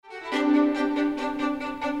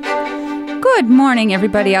Good morning,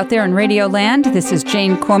 everybody out there in Radio Land. This is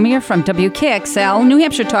Jane Cormier from WKXL, New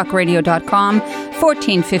Hampshire Talk Radio.com,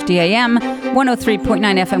 1450 AM, 103.9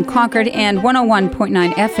 FM Concord, and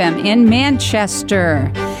 101.9 FM in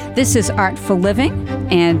Manchester. This is Artful Living,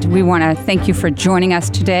 and we want to thank you for joining us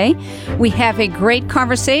today. We have a great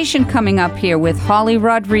conversation coming up here with Holly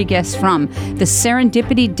Roderigues from the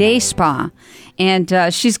Serendipity Day Spa,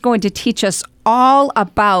 and she's going to teach us all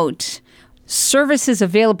about services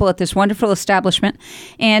available at this wonderful establishment.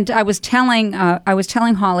 And I was telling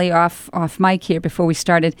Holly off mic here before we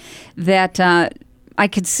started that I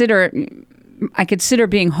consider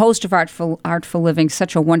being host of Artful Living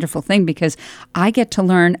such a wonderful thing because I get to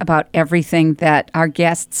learn about everything that our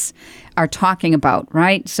guests are talking about,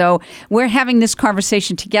 right? So we're having this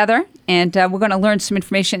conversation together, and we're going to learn some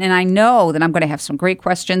information, and I know that I'm going to have some great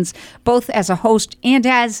questions, both as a host and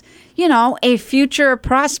as, a future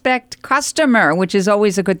prospect customer, which is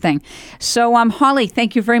always a good thing. So, Holly,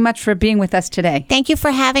 thank you very much for being with us today. Thank you for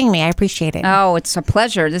having me. I appreciate it. Oh, it's a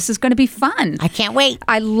pleasure. This is going to be fun. I can't wait.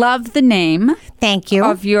 I love the name. Thank you.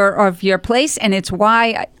 Of your place, and it's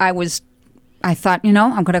why I thought,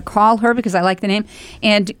 I'm going to call her because I like the name.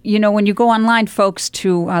 And, when you go online, folks,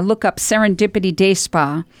 to look up Serendipity Day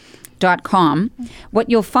Spa.com, what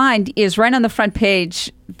you'll find is right on the front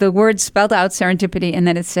page, the word spelled out, serendipity, and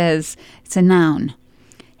then it says, it's a noun.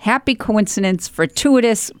 Happy coincidence,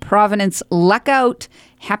 fortuitous, providence, luck out,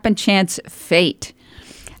 happen chance, fate.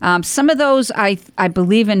 Some of those I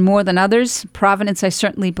believe in more than others. Providence I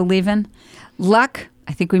certainly believe in. Luck,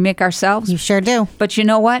 I think we make ourselves. You sure do. But you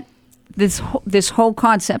know what? This whole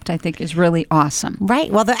concept, I think, is really awesome.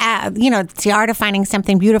 Right. Well, it's the art of finding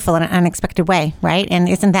something beautiful in an unexpected way, right? And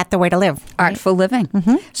isn't that the way to live? Right? Artful living.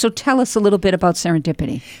 Mm-hmm. So tell us a little bit about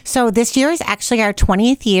Serendipity. So this year is actually our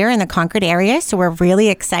 20th year in the Concord area, so we're really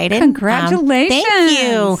excited. Congratulations. Thank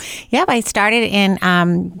you. Yep, I started in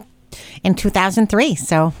 2003.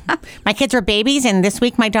 So my kids were babies, and this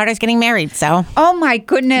week my daughter's getting married. So oh my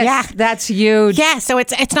goodness, yeah, that's huge. Yeah, so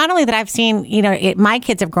it's not only that I've seen my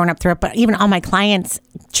kids have grown up through it, but even all my clients,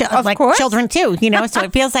 children too. So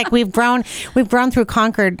it feels like we've grown through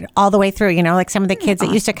Concord all the way through. Like some of the kids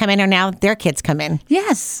that used to come in, and now their kids come in.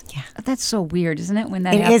 Yes, yeah, that's so weird, isn't it? When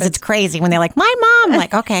that it happens? It's crazy when they're like, my mom. I'm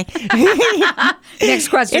like, okay. Next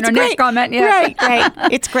question or next comment. Yeah. Right.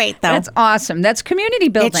 It's great though. That's awesome. That's community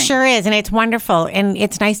building. It sure is. And it's wonderful. And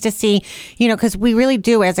it's nice to see, because we really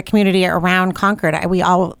do as a community around Concord, we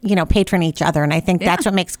all, patron each other. And I think that's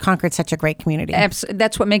what makes Concord such a great community.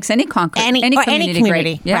 That's what makes any Concord, any community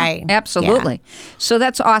great. Yeah, right. Absolutely. Yeah. So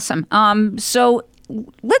that's awesome. So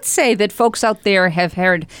let's say that folks out there have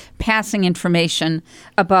heard passing information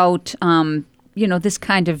about, this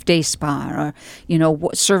kind of day spa or,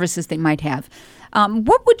 what services they might have.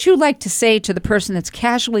 What would you like to say to the person that's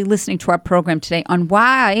casually listening to our program today on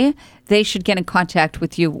why they should get in contact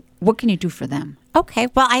with you? What can you do for them? Okay.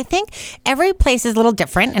 Well, I think every place is a little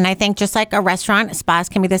different. And I think just like a restaurant, spas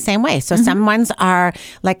can be the same way. So some ones are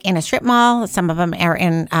like in a strip mall. Some of them are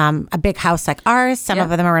in a big house like ours. Some of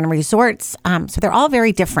them are in resorts. So they're all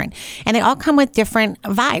very different. And they all come with different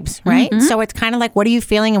vibes, right? Mm-hmm. So it's kind of like, what are you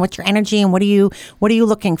feeling and what's your energy and what are you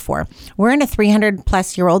looking for? We're in a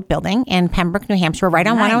 300-plus-year-old building in Pembroke, New Hampshire. We're right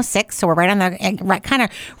on 106. So we're right on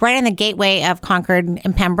the gateway of Concord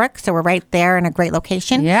and Pembroke. So we're right there in a great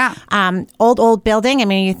location. Yeah. Old building. I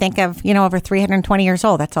mean, you think of, over 320 years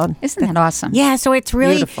old. That's all. Isn't that awesome? Yeah. So it's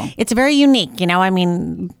really, beautiful. It's very unique. I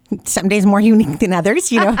mean, some days more unique than others,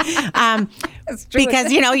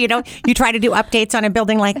 because, you try to do updates on a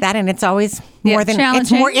building like that and it's always more than,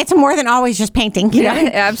 it's more than always just painting, Yeah,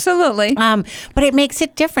 absolutely. But it makes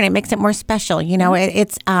it different. It makes it more special.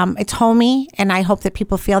 It's homey, and I hope that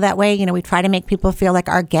people feel that way. We try to make people feel like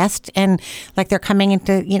our guest and like they're coming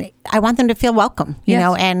into, I want them to feel welcome,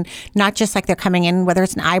 and not just like they're coming in, whether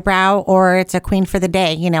it's an eyebrow or it's a queen for the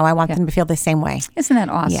day, I want them to feel the same way. Isn't that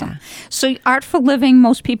awesome? Yeah. So Artful Living,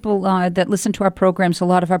 most people that listen to our programs, a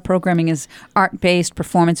lot of our programming is art-based,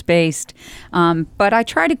 performance-based. But I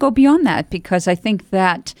try to go beyond that because I think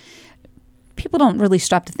that people don't really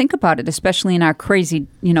stop to think about it, especially in our crazy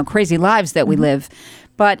lives that we live.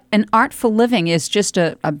 But an artful living is just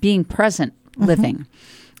a being present living.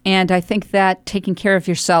 And I think that taking care of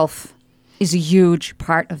yourself is a huge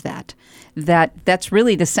part of that. That's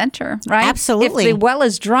really the center, right? Absolutely. If the well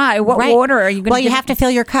is dry, what water are you going to Well, you have to fill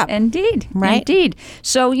your cup. Indeed. Right. Indeed.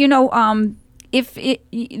 So, you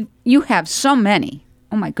have so many,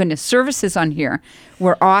 oh my goodness, services on here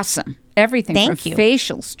were awesome. Everything from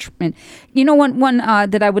facials. Treatment. One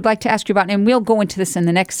that I would like to ask you about, and we'll go into this in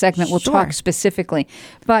the next segment. We'll talk specifically.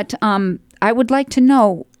 But I would like to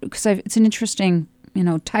know, because it's an interesting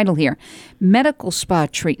title here. Medical spa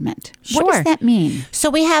treatment. Sure. What does that mean? So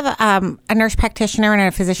we have a nurse practitioner and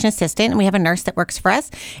a physician assistant, and we have a nurse that works for us.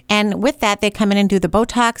 And with that, they come in and do the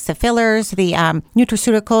Botox, the fillers, the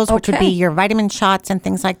nutraceuticals, which would be your vitamin shots and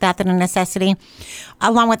things like that are a necessity,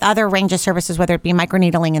 along with other range of services, whether it be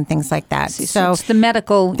microneedling and things like that. So it's the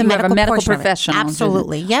medical professional.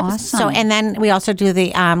 Absolutely. Yep. Awesome. So, and then we also do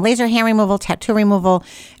the laser hair removal, tattoo removal,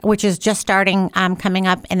 which is just starting coming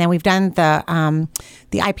up. And then we've done the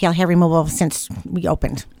IPL hair removal since we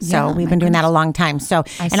opened. So we've been doing that a long time. So,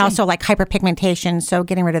 and also like hyperpigmentation. So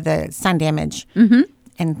getting rid of the sun damage. Mm-hmm.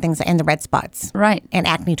 And things, and the red spots. Right. And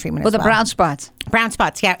acne treatment the brown spots. Brown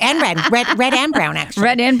spots, yeah. And red and brown, actually.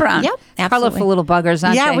 Red and brown. Yep. Absolutely. Colorful little buggers,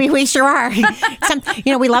 aren't they? Yeah, we sure are.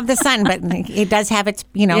 We love the sun, but it does have its,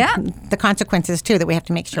 the consequences, too, that we have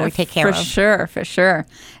to make sure we take care of. For sure.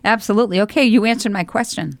 Absolutely. Okay, you answered my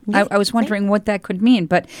question. Yeah, I was wondering what that could mean,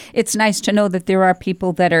 but it's nice to know that there are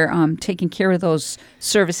people that are taking care of those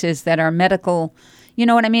services that are medical. You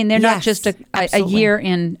know what I mean? They're not just a year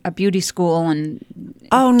in a beauty school and.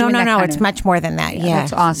 Oh, no. It's much more than that. Yeah.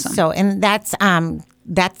 That's awesome. So, and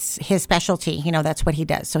that's his specialty. That's what he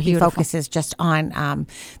does. So he focuses just on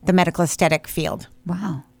the medical aesthetic field.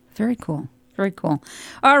 Wow. Very cool. Very cool.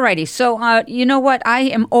 All righty. So, you know what? I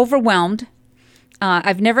am overwhelmed.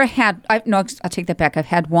 I've never had, I'll take that back. I've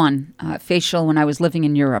had one facial when I was living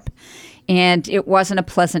in Europe, and it wasn't a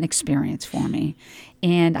pleasant experience for me.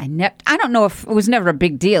 And I don't know if it was never a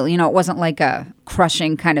big deal. It wasn't like a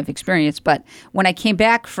crushing kind of experience. But when I came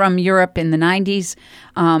back from Europe in the 90s,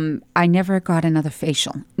 I never got another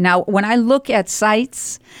facial. Now, when I look at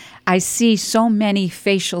sites, I see so many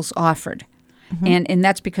facials offered. Mm-hmm. And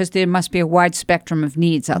that's because there must be a wide spectrum of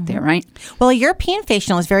needs out there, right? Well, a European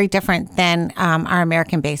facial is very different than our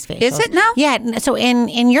American-based facials. Is it now? Yeah. So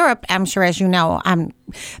in Europe, I'm sure, as you know,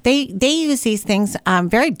 they use these things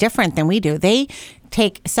very different than we do. They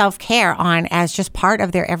take self-care on as just part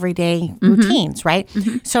of their everyday routines, right?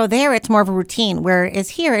 Mm-hmm. So there it's more of a routine,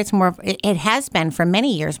 whereas here it's more of, it has been for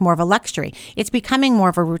many years more of a luxury. It's becoming more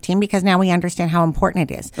of a routine because now we understand how important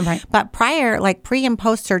it is. Right. But prior, like pre and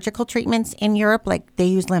post-surgical treatments in Europe, like they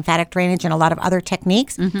use lymphatic drainage and a lot of other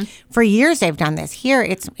techniques. Mm-hmm. For years they've done this. Here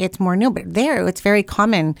it's more new, but there it's very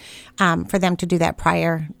common for them to do that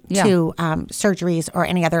prior to surgeries or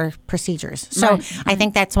any other procedures. So I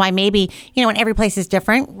think that's why maybe, and every place is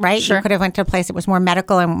different, right? Sure. You could have went to a place that was more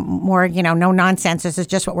medical and more, no nonsense. This is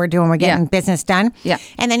just what we're doing. We're getting business done. Yeah.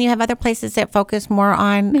 And then you have other places that focus more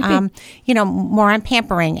on, more on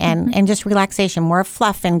pampering and just relaxation, more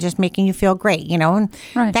fluff and just making you feel great, and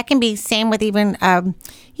that can be same with even,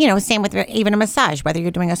 same with even a massage, whether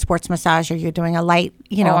you're doing a sports massage or you're doing a light,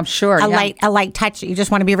 I'm sure, a light touch. You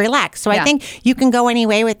just want to be relaxed. So I think you can go any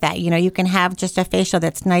way with that. You can have just a facial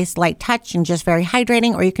that's nice, light touch and just very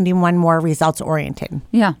hydrating, or you can do one more results oriented.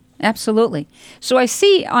 Yeah, absolutely. So I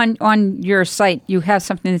see on your site you have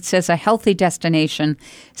something that says a healthy destination.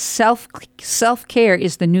 Self-care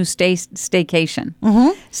is the new staycation.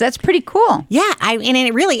 Mm-hmm. So that's pretty cool. Yeah, and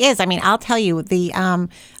it really is. I mean, I'll tell you,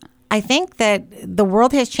 I think that the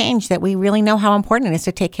world has changed, that we really know how important it is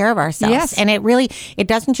to take care of ourselves. Yes. And it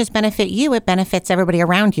doesn't just benefit you, it benefits everybody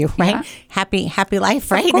around you, right? Yeah. Happy life,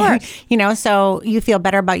 right? Of course. So you feel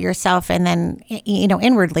better about yourself, and then,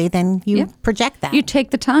 inwardly, then you project that. You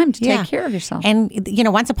take the time to take care of yourself. And,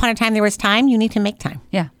 once upon a time there was time, you need to make time.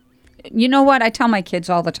 Yeah. You know what? I tell my kids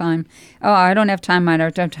all the time, I don't have time, Mom. I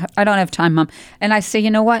don't have time, Mom. And I say,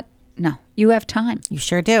 you know what? No, you have time. You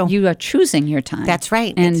sure do. You are choosing your time. That's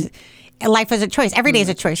right. And life is a choice. Every day is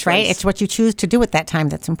a choice, right? It's what you choose to do with that time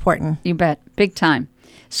that's important. You bet. Big time.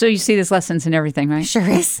 So you see there's lessons in everything, right? Sure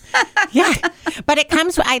is. Yeah. But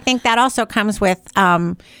I think that also comes with,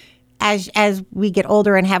 as we get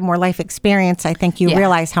older and have more life experience, I think you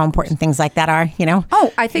realize how important things like that are,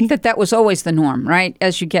 Oh, I think that was always the norm, right?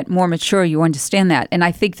 As you get more mature, you understand that. And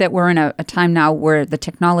I think that we're in a time now where the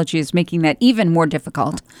technology is making that even more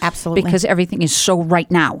difficult. Absolutely. Because everything is so right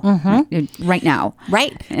now. Mm-hmm. Right now.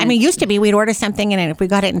 Right. And I mean, it used to be we'd order something, and if we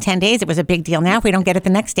got it in 10 days, it was a big deal. Now, if we don't get it the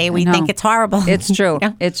next day, we think it's horrible. It's true.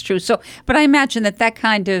 It's true. So, but I imagine that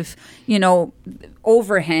kind of,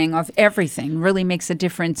 overhang of everything really makes a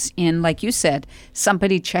difference in, like you said,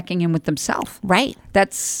 somebody checking in with themselves. Right.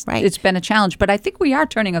 That's right. It's been a challenge, but I think we are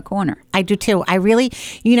turning a corner. I do too. I really,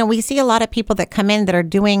 we see a lot of people that come in that are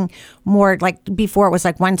doing more, like before it was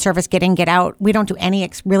like one service, get in, get out. We don't do any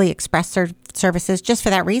really express services just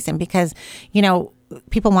for that reason, because,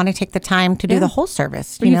 people want to take the time to do the whole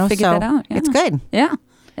service. You figured that out. Yeah. It's good. Yeah,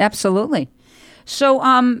 absolutely. So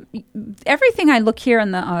everything I look here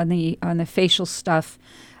on the facial stuff,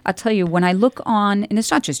 I'll tell you, when I look on, and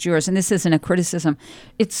it's not just yours, and this isn't a criticism,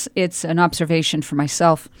 it's an observation for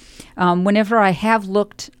myself. Whenever I have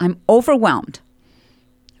looked, I'm overwhelmed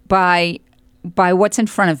by what's in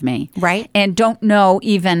front of me. Right. And don't know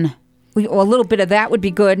even, a little bit of that would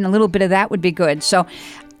be good, and a little bit of that would be good. So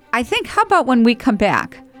I think, how about when we come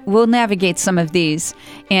back, we'll navigate some of these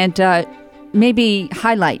and maybe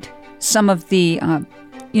highlight some of the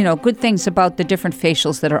good things about the different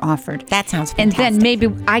facials that are offered. That sounds fantastic. And then maybe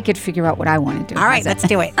I could figure out what I want to do. All right, let's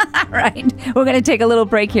do it. All right. We're going to take a little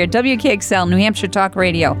break here. WKXL, New Hampshire Talk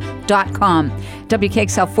Radio.com.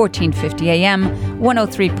 WKXL 1450 AM,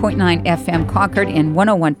 103.9 FM Concord, and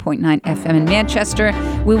 101.9 FM in Manchester.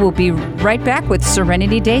 We will be right back with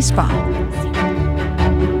Serendipity Day Spa.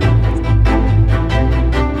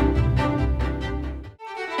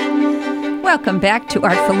 Welcome back to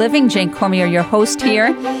Artful Living. Jane Cormier, your host here.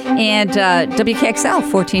 And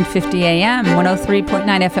WKXL, 1450 AM, 103.9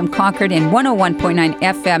 FM Concord, and 101.9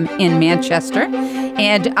 FM in Manchester.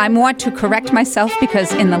 And I want to correct myself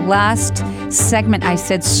because in the last segment I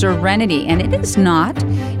said Serenity, and it is not.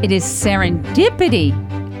 It is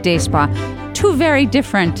Serendipity Day Spa. Two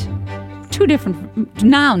different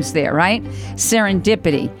nouns there, right?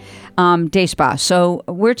 Serendipity. Day Spa. So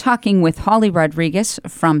we're talking with Holly Roderigues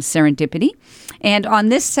from Serendipity. And on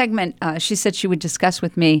this segment, she said she would discuss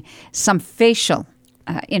with me some facial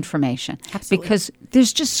information. Absolutely. Because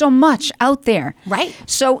there's just so much out there. Right.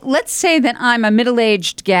 So let's say that I'm a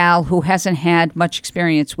middle-aged gal who hasn't had much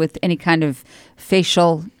experience with any kind of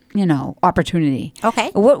facial opportunity.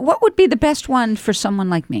 Okay. What would be the best one for someone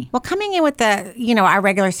like me? Well, coming in with the, our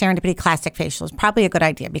regular Serendipity Classic facial is probably a good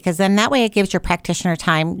idea because then that way it gives your practitioner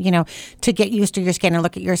time, to get used to your skin and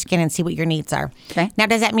look at your skin and see what your needs are. Okay. Now,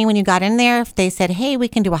 does that mean when you got in there, if they said, hey, we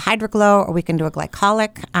can do a hydroglow or we can do a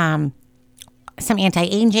glycolic, some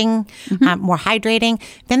anti-aging, more hydrating,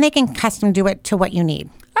 then they can custom do it to what you need.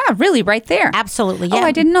 Ah, really? Right there? Absolutely. Yeah. Oh,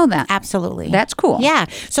 I didn't know that. Absolutely. That's cool. Yeah.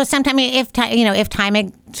 So sometimes if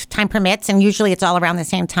time permits, and usually it's all around the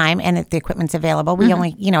same time, and if the equipment's available, we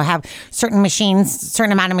only have certain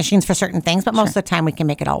amount of machines for certain things, but most of the time we can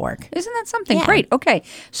make it all work. Isn't that something? Yeah. Great. Okay.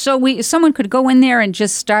 So someone could go in there and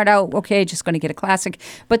just start out, okay, just going to get a classic,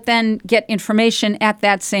 but then get information at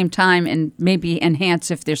that same time and maybe enhance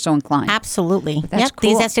if they're so inclined. Absolutely. That's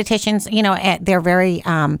cool. These estheticians,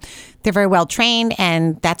 they're very well trained,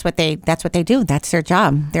 and that's what they do. That's their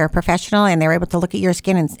job. They're a professional, and they're able to look at your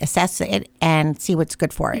skin and assess it and see what's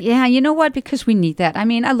good for it. Yeah, you know what? Because we need that. I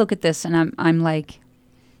mean, I look at this and I'm like,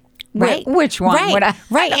 right? Which one? Right.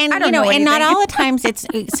 Right. And I don't know and not anything. all the times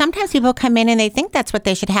sometimes people come in and they think that's what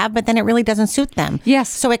they should have, but then it really doesn't suit them. Yes.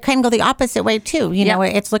 So it can go the opposite way too.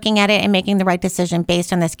 It's looking at it and making the right decision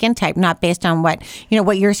based on the skin type, not based on what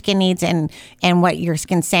your skin needs and what your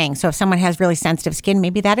skin's saying. So if someone has really sensitive skin,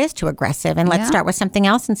 maybe that is too aggressive, and let's start with something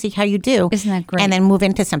else and see how you do. Isn't that great? And then move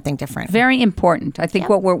into something different. Very important. I think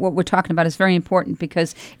what we're talking about is very important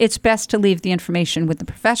because it's best to leave the information with the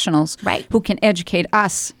professionals, right, who can educate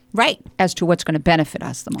us, right, as to what's going to benefit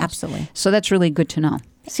us the most. Absolutely. So that's really good to know.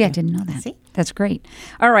 See, I didn't know that. See? That's great.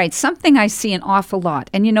 All right, something I see an awful lot,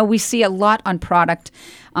 and we see a lot on product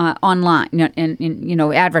online,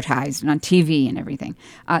 and advertised and on TV and everything.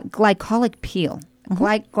 Glycolic peel.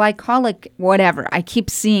 Glycolic whatever. I keep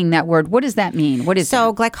seeing that word. What does that mean? What is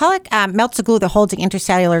so that? Glycolic melts the glue that holds the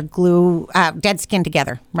intercellular glue, dead skin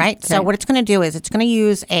together, right? Okay. So what it's going to do is it's going to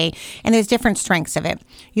use and there's different strengths of it.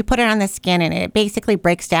 You put it on the skin and it basically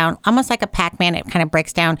breaks down, almost like a Pac-Man. It kind of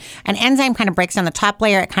breaks down. An enzyme kind of breaks down the top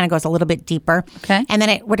layer. It kind of goes a little bit deeper. Okay. And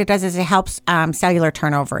then what it does is it helps cellular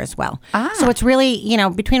turnover as well. Ah. So it's really,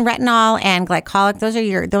 between retinol and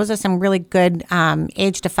glycolic, those are some really good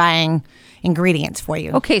age-defying ingredients for you.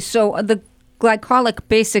 Okay, so the glycolic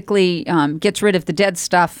basically gets rid of the dead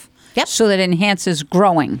stuff. Yep. So that it enhances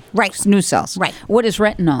growing. Right. New cells. Right. What does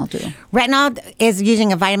retinol do? Retinol is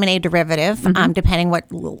using a vitamin A derivative, depending what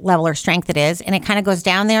level or strength it is. And it kind of goes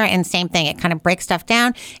down there and same thing. It kind of breaks stuff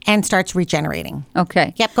down and starts regenerating.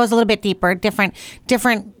 Okay. Yep. Goes a little bit deeper, different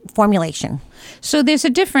formulation. So there's a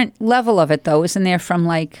different level of it, though, isn't there, from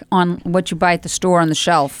on what you buy at the store on the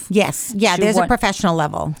shelf? Yes. Yeah. There's a professional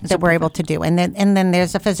level that we're able to do. And then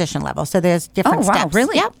there's a physician level. So there's different steps. Oh, wow.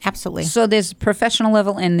 Really? Yep. Absolutely. So there's a professional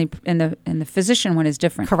level and the physician one is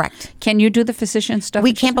different. Correct. Can you do the physician stuff?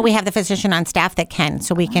 We can't, but we have the physician on staff that can.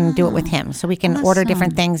 So we can do it with him. So we can order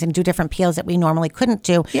different things and do different peels that we normally couldn't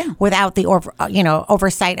do without the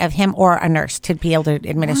oversight of him or a nurse to be able to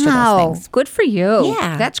administer those things. Good for you.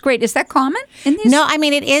 Yeah. That's great. Is that common? in these? No, I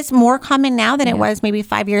mean, it is more common now than it was maybe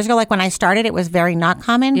 5 years ago. Like when I started, it was very not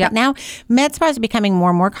common. But now med spas are becoming more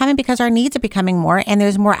and more common because our needs are becoming more, and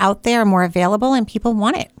there's more out there, more available, and people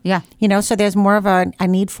want it. Yeah. So there's more of a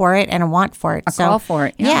need for it and a want for it. A call for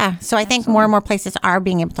it. Yeah. So I think more and more places are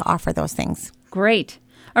being able to offer those things. Great.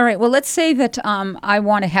 All right. Well, let's say that I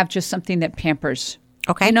want to have just something that pampers.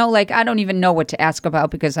 Okay. I don't even know what to ask about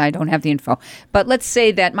because I don't have the info. But let's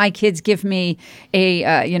say that my kids give me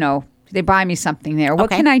they buy me something there. What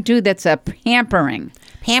can I do that's a pampering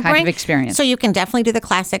kind of experience? So you can definitely do the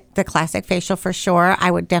classic facial for sure.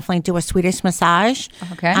 I would definitely do a Swedish massage.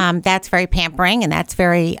 Okay. That's very pampering, and that's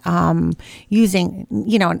very using,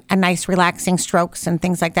 a nice relaxing strokes and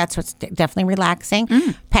things like that. So it's definitely relaxing.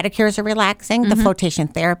 Pedicures are relaxing. The flotation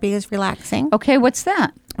therapy is relaxing. Okay. What's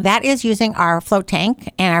that? That is using our float tank,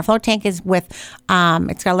 and our float tank is with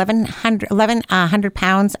it's got 1,100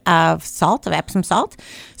 pounds of salt, of Epsom salt.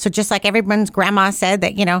 So just like everyone's grandma said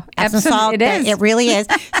that Epsom salt, it really is.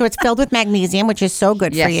 So it's filled with magnesium, which is so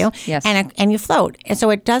good for you. Yes. And you float, and so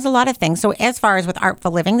it does a lot of things. So as far as with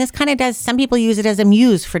Artful Living, this kind of does. Some people use it as a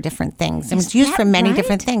muse for different things, and it's used for many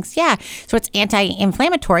different things. Yeah. So it's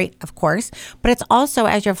anti-inflammatory, of course, but it's also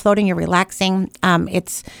as you're floating, you're relaxing.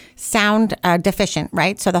 It's sound deficient,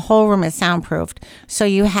 right? So the whole room is soundproofed. So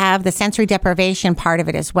you have the sensory deprivation part of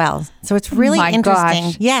it as well. So it's really interesting.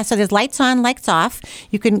 Gosh. Yeah. So there's lights on, lights off.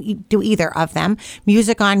 You can do either of them.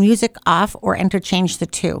 Music on, music off, or interchange the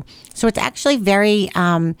two. So it's actually very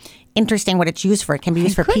interesting what it's used for. It can be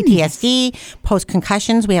used for PTSD,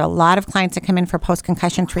 post-concussions. We have a lot of clients that come in for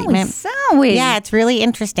post-concussion treatment. Zowie. Yeah, it's really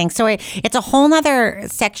interesting. So it's a whole nother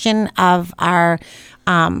section of our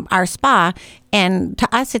spa. And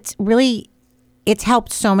to us, it's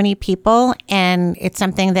helped so many people, and it's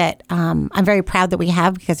something that I'm very proud that we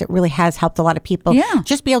have because it really has helped a lot of people. Yeah.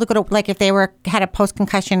 Just be able to go to, like if they had a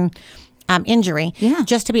post-concussion injury,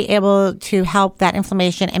 just to be able to help that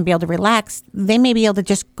inflammation and be able to relax, they may be able to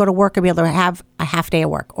just go to work or be able to have a half day of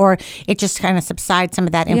work, or it just kind of subsides some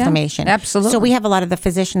of that inflammation. Absolutely. So we have a lot of the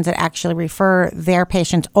physicians that actually refer their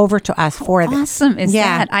patients over to us for this. Awesome is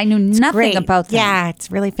that? I knew nothing about that. Yeah, it's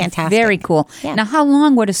really fantastic. Very cool. Yeah. Now, how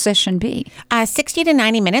long would a session be? 60 to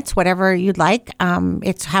 90 minutes, whatever you'd like.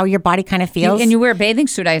 It's how your body kind of feels. And you wear a bathing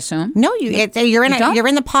suit, I assume? No, you're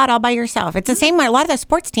in the pod all by yourself. It's the same way a lot of the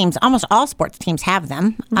sports teams, almost all sports teams have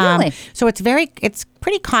them. Really? So it's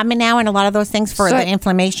pretty common now in a lot of those things for the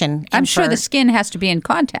inflammation. I'm sure the skin has to be in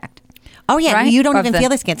contact. Oh, yeah. Right? You don't even feel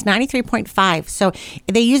the skin. It's 93.5. So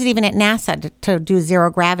they use it even at NASA to do zero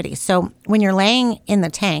gravity. So when you're laying in the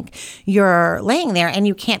tank, you're laying there and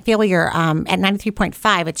you can't feel your, at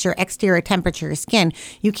 93.5, it's your exterior temperature, your skin.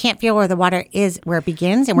 You can't feel where the water is, where it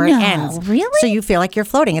begins and where it ends. Really? So you feel like you're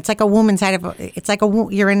floating. It's like a womb inside of,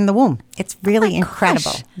 you're in the womb. It's really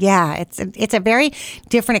incredible. Gosh. Yeah. It's a very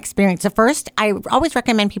different experience. The first, I always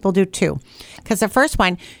recommend people do two, because the first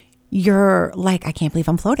one, you're like, I can't believe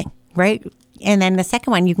I'm floating. Right? And then the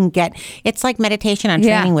second one, you can it's like meditation on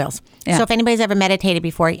training wheels. Yeah. So if anybody's ever meditated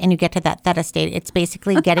before and you get to that theta state, it's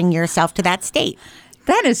basically getting yourself to that state.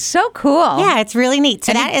 That is so cool. Yeah, it's really neat.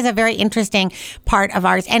 So that is a very interesting part of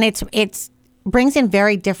ours. And it's brings in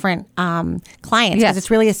very different clients because it's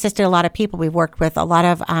really assisted a lot of people. We've worked with a lot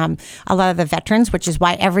of the veterans, which is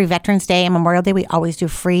why every Veterans Day and Memorial Day we always do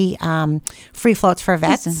free floats for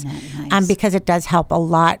vets. Isn't that nice? Because it does help a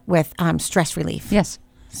lot with stress relief. Yes.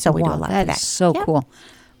 So we do a lot of that. That's so cool.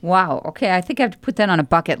 Wow. Okay. I think I have to put that on a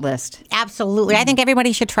bucket list. Absolutely. I think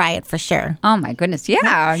everybody should try it for sure. Oh, my goodness.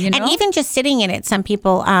 Yeah. And even just sitting in it, some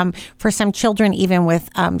people, for some children, even with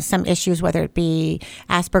some issues, whether it be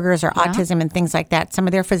Asperger's or autism and things like that, some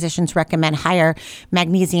of their physicians recommend higher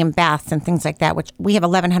magnesium baths and things like that, which we have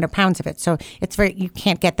 1,100 pounds of it. So you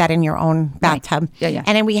can't get that in your own bathtub. Right. Yeah.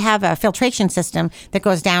 And then we have a filtration system that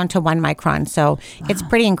goes down to 1 micron. So it's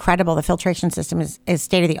pretty incredible. The filtration system is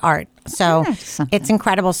state of the art. So it's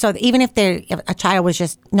incredible. So even if a child was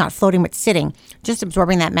just not floating but sitting, just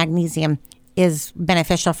absorbing that magnesium is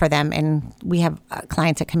beneficial for them. And we have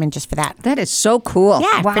clients that come in just for that. That is so cool.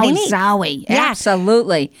 Yeah, wow, pretty neat. Zowie. Yeah.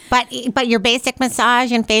 Absolutely. But your basic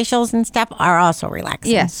massage and facials and stuff are also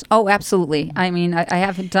relaxing. Yes. Oh, absolutely. I mean, I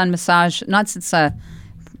haven't done massage, not since a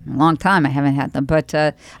long time I haven't had them, but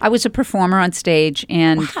I was a performer on stage,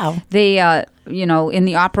 and they, in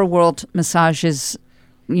the opera world, massage is,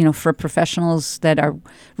 for professionals that are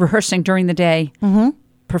rehearsing during the day,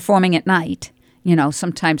 performing at night,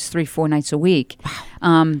 sometimes 3-4 nights a week.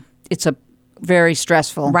 It's a very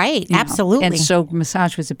stressful. Right, absolutely. And so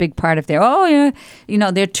massage was a big part of their,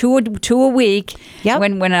 they're two a week. Yep.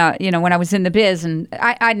 When I was in the biz, and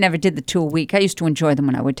I never did the 2 a week. I used to enjoy them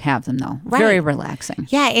when I would have them, though. Right. Very relaxing.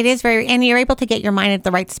 Yeah, it is and you're able to get your mind at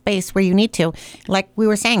the right space where you need to, like we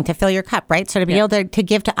were saying, to fill your cup, right? So to be able to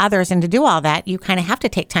give to others and to do all that, you kind of have to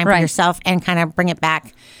take time for yourself and kind of bring it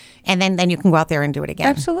back. And then you can go out there and do it again.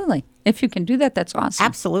 Absolutely. If you can do that, that's awesome.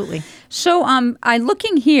 Absolutely. So I'm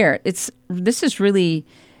looking here. Is it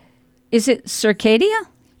Circadia?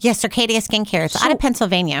 Yes, Circadia Skincare. It's out of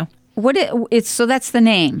Pennsylvania. So that's the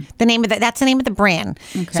name. That's the name of the brand.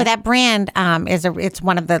 Okay. So that brand it's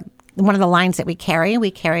one of the lines that we carry.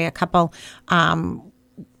 We carry a couple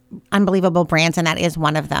unbelievable brands, and that is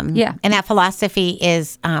one of them. Yeah. And that philosophy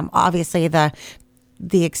is obviously the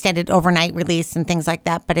extended overnight release and things like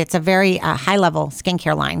that, but it's a very high-level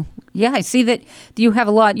skincare line. Yeah, I see that you have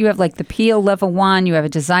a lot. You have like the Peel Level 1, you have a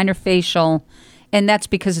designer facial, and that's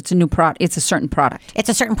because it's a new product. It's a certain product. It's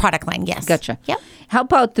a certain product line, yes. Gotcha. Yep. How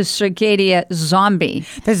about the Circadia Zombie?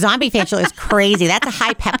 The zombie facial is crazy. That's a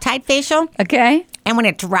high peptide facial. Okay. And when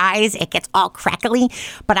it dries, it gets all crackly.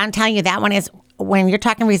 But I'm telling you, that one is, when you're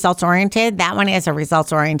talking results-oriented, that one is a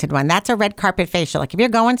results-oriented one. That's a red carpet facial. Like if you're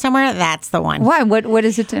going somewhere, that's the one. Why? What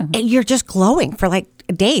does it do? You're just glowing for like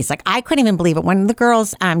days. Like I couldn't even believe it. One of the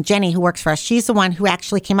girls, Jenny, who works for us, she's the one who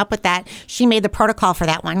actually came up with that. She made the protocol for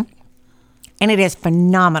that one. And it is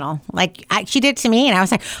phenomenal. Like she did to me, and I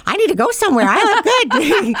was like, I need to go somewhere. I look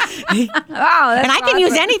good. Wow, and I can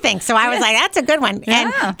use anything. So I was like, that's a good one. Yeah.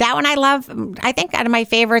 And that one I love. I think out of my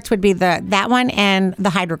favorites would be that one and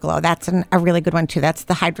the Hydro Glow. That's a really good one too. That's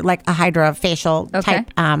the Hydra facial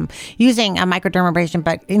type, using a microdermabrasion,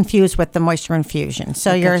 but infused with the moisture infusion.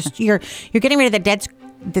 So you're getting rid of the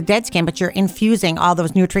dead skin, but you're infusing all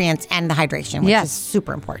those nutrients and the hydration, which is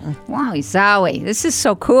super important. Wow, Zowie, this is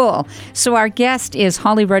so cool. So our guest is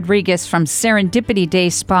Holly Roderigues from Serendipity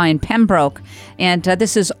Day Spa in Pembroke, and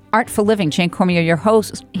this is Artful Living. Jane Cormier, your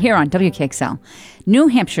host here on WKXL.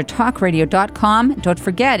 NewHampshireTalkRadio.com. Don't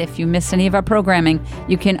forget, if you miss any of our programming,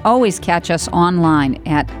 you can always catch us online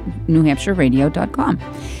at NewHampshireRadio.com.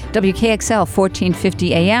 WKXL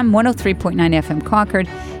 1450 AM, 103.9 FM Concord,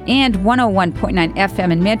 and 101.9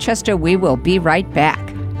 FM in Manchester. We will be right back.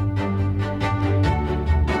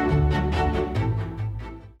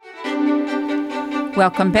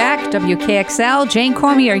 Welcome back, WKXL. Jane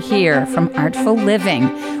Cormier here from Artful Living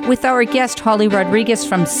with our guest Holly Roderigues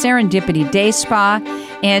from Serendipity Day Spa.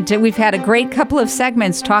 And we've had a great couple of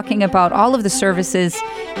segments talking about all of the services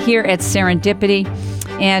here at Serendipity.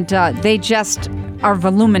 And they just are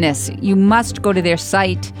voluminous. You must go to their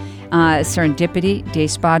site,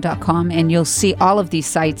 serendipitydayspa.com, and you'll see all of these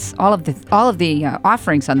sites, all of the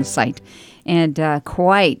offerings on the site. And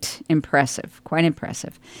quite impressive.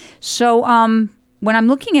 So, when I'm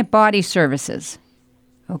looking at body services,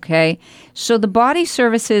 okay, so the body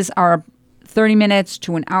services are 30 minutes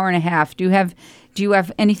to an hour and a half. Do you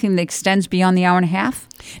have anything that extends beyond the hour and a half?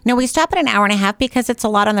 No, we stop at an hour and a half because it's a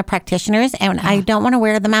lot on the practitioners, and I don't want to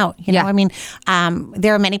wear them out. You know, I mean,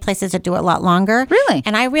 there are many places that do it a lot longer. Really?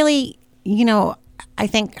 And I really, I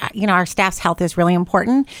think, our staff's health is really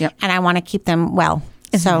important, and I want to keep them well.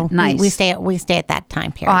 So nice. we stay at that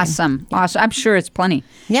time period. Awesome. I'm sure it's plenty.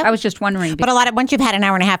 Yeah. I was just wondering. But once you've had an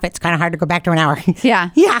hour and a half, it's kind of hard to go back to an hour. Yeah.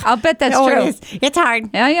 I'll bet that's true. It is. It's hard.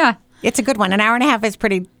 Yeah. It's a good one. An hour and a half is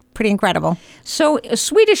pretty incredible. So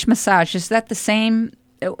Swedish massage, is that the same?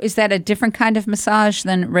 Is that a different kind of massage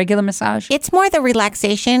than regular massage? It's more the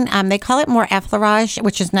relaxation. They call it more effleurage,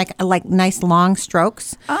 which is like nice long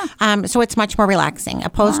strokes. So it's much more relaxing,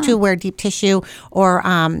 opposed to where deep tissue or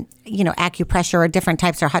acupressure or different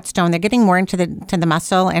types or hot stone. They're getting more into the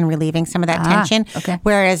muscle and relieving some of that tension. Okay.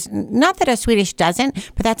 Whereas not that a Swedish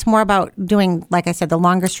doesn't, but that's more about doing, like I said, the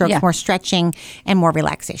longer strokes, more stretching and more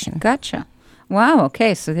relaxation. Gotcha. Wow.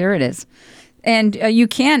 Okay. So there it is. And you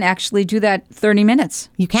can actually do that 30 minutes.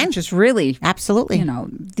 You can. Which is really... Absolutely.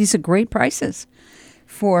 These are great prices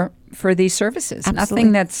for these services. Absolutely.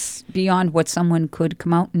 Nothing that's beyond what someone could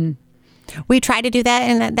come out and... We try to do that,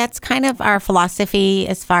 and that's kind of our philosophy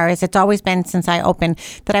as far as it's always been since I opened,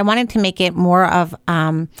 that I wanted to make it more of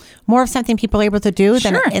something people are able to do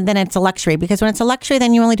than it's a luxury. Because when it's a luxury,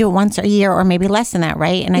 then you only do it once a year or maybe less than that,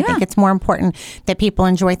 right? And I think it's more important that people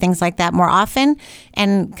enjoy things like that more often,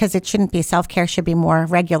 and because it shouldn't be, self-care should be more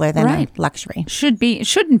regular than a luxury. It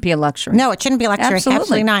shouldn't be a luxury. No, it shouldn't be a luxury.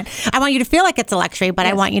 Absolutely not. I want you to feel like it's a luxury, but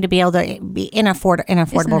I want you to be able to be in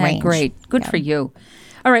affordable range. Great. Good for you.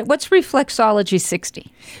 All right. What's Reflexology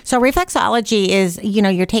 60? So reflexology is,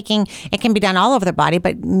 you're taking, it can be done all over the body,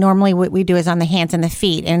 but normally what we do is on the hands and the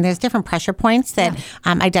feet. And there's different pressure points that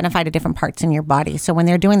identify to different parts in your body. So when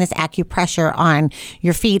they're doing this acupressure on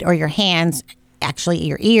your feet or your hands, actually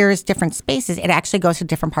your ears, different spaces, it actually goes to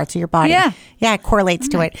different parts of your body. Yeah. Yeah, it correlates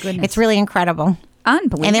to it. Goodness. It's really incredible.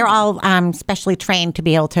 Unbelievable. And they're all specially trained to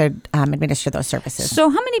be able to administer those services. So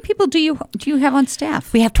how many people do you have on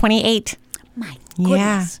staff? We have 28. My goodness.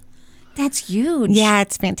 Yeah. That's huge. Yeah,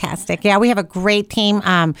 it's fantastic. Yeah, we have a great team.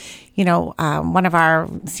 One of our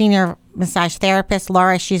senior massage therapists,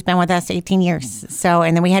 Laura, she's been with us 18 years. So,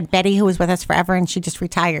 and then we had Betty, who was with us forever, and she just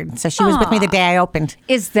retired. So she was with me the day I opened.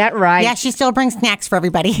 Is that right? Yeah, she still brings snacks for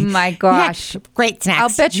everybody. My gosh. Yeah, great snacks.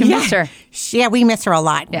 I'll bet you miss her. Yeah, we miss her a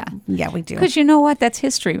lot. Yeah. Yeah, we do. Because you know what? That's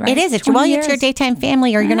history, right? It is. It's your daytime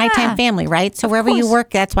family or your nighttime family, right? So wherever you work,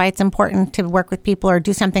 that's why it's important to work with people or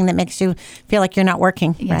do something that makes you feel like you're not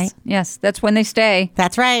working, right? Yes, that's when they stay.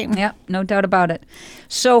 That's right. Yep, no doubt about it.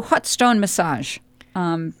 So hot stone massage,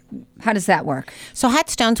 how does that work? So hot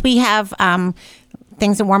stones, we have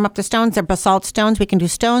things that warm up the stones. They're basalt stones. We can do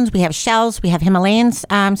stones. We have shells. We have Himalayan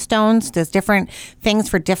stones. There's different things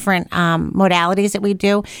for different modalities that we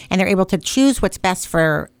do, and they're able to choose what's best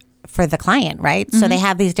for the client, right? Mm-hmm. So they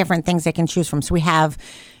have these different things they can choose from. So we have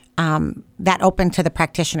that open to the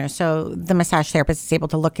practitioner. So the massage therapist is able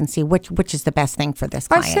to look and see which is the best thing for this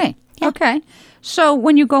client. I see. Yeah. Okay. So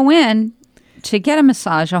when you go in to get a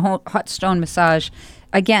massage, a hot stone massage,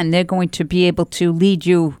 again, they're going to be able to lead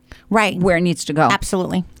you right where it needs to go.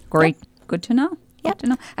 Absolutely. Great. Yep. Good to know. Yep. Good to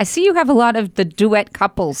know. I see you have a lot of the duet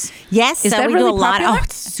couples. Yes. Is that we really do a lot. popular? Oh,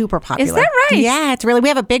 it's super popular. Is that right? Yeah, it's really, we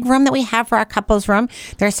have a big room that we have for our couples room.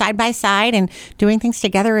 They're side by side, and doing things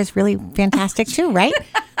together is really fantastic too, right?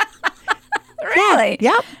 Really?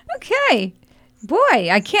 Yeah. Yep. Okay. Boy,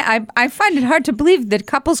 I find it hard to believe that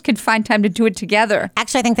couples can find time to do it together.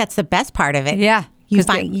 Actually, I think that's the best part of it. Yeah. You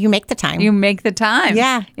make the time. You make the time.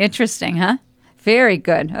 Yeah. Interesting, huh? Very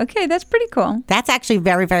good. Okay, that's pretty cool. That's actually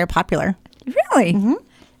very, very popular. Really? Mm-hmm.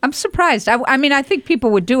 I'm surprised. I mean, I think people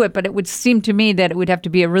would do it, but it would seem to me that it would have to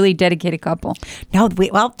be a really dedicated couple. No,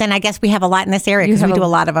 well, then I guess we have a lot in this area because we do a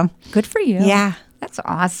lot of them. Good for you. Yeah. That's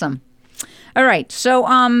awesome. All right. So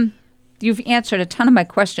you've answered a ton of my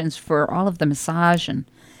questions for all of the massage and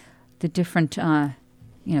the different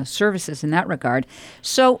services in that regard.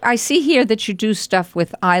 So I see here that you do stuff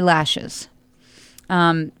with eyelashes.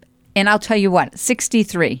 And I'll tell you what,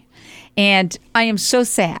 63. And I am so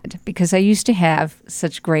sad because I used to have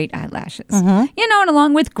such great eyelashes. Mm-hmm. And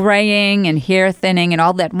along with graying and hair thinning and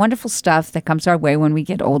all that wonderful stuff that comes our way when we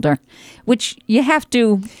get older, which you have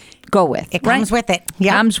to go with. It comes with it.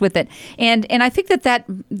 Yeah. Comes with it. And I think that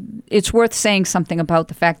it's worth saying something about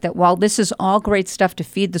the fact that while this is all great stuff to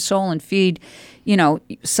feed the soul and feed,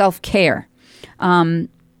 self-care,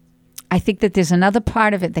 I think that there's another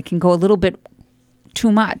part of it that can go a little bit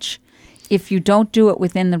too much if you don't do it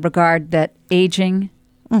within the regard that aging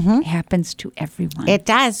happens to everyone. It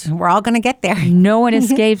does. We're all going to get there. No one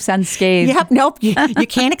escapes unscathed. Yep. Nope. You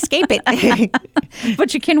can't escape it.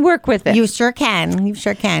 But you can work with it. You sure can. You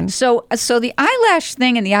sure can. So the eyelash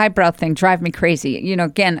thing and the eyebrow thing drive me crazy.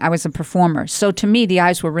 Again, I was a performer. So to me, the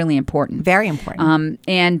eyes were really important. Very important.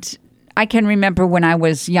 And I can remember when I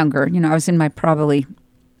was younger, I was in my probably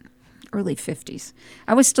early 50s.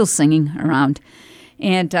 I was still singing around.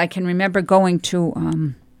 And I can remember going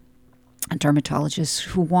to a dermatologist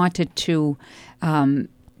who wanted to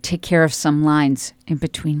take care of some lines in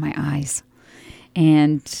between my eyes.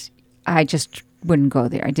 And I just wouldn't go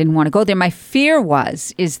there. I didn't want to go there. My fear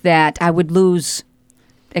is that I would lose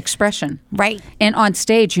expression. Right. And on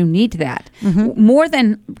stage, you need that. Mm-hmm. More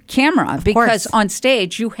than camera, because on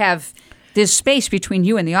stage, there's space between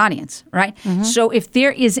you and the audience, right? Mm-hmm. So if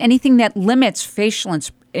there is anything that limits facial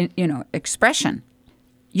expression,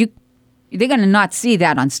 they're going to not see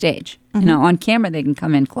that on stage. Mm-hmm. On camera, they can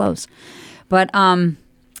come in close. But,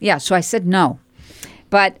 so I said no.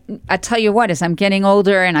 But I tell you what, as I'm getting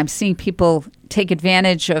older and I'm seeing people take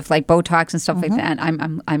advantage of like Botox and stuff like that,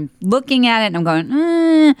 I'm looking at it and I'm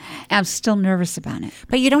going, I'm still nervous about it.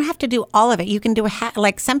 But you don't have to do all of it. You can do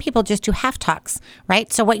like some people just do half talks,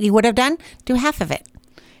 right? So what you would have done, do half of it.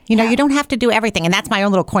 You don't have to do everything. And that's my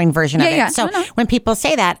own little coin version of it. Yeah. So when people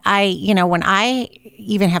say that, when I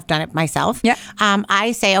even have done it myself,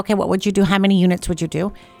 I say, okay, what would you do? How many units would you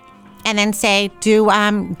do? And then say, do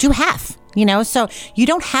half, So you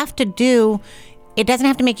don't have to it doesn't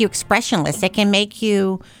have to make you expressionless. It can make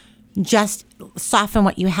you just soften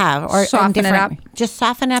what you have, or Soften it up. Just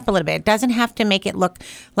soften it up a little bit. It doesn't have to make it look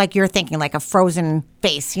like you're thinking like a frozen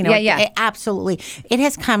face. It absolutely. It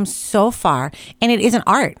has come so far, and it is an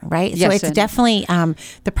art, right? Yes, so it's definitely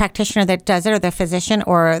the practitioner that does it, or the physician,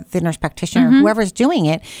 or the nurse practitioner, whoever's doing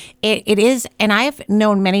it. It is, and I've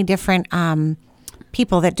known many different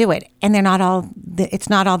people that do it, and they're not all. It's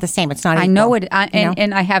not all the same. It's not. I equal, know it,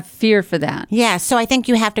 and I have fear for that. Yeah, so I think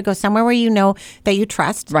you have to go somewhere where you know that you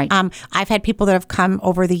trust. Right. I've had people that have come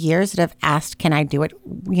over the years that have asked, "Can I do it?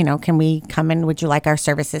 Can we come in? Would you like our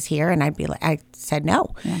services here?" And I said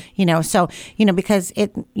no. Yeah. So because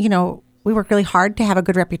it, we work really hard to have a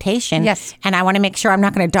good reputation. Yes. And I want to make sure I'm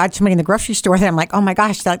not going to dodge somebody in the grocery store that I'm like, oh my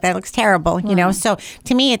gosh, that looks terrible. So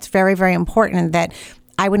to me, it's very, very important that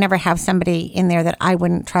I would never have somebody in there that I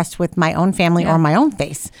wouldn't trust with my own family or my own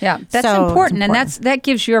face. Yeah, that's important. And that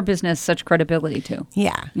gives your business such credibility too.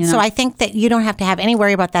 Yeah. So I think that you don't have to have any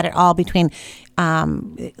worry about that at all between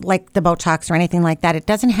like the Botox or anything like that. It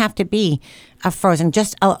doesn't have to be a frozen,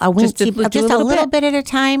 just a little bit at a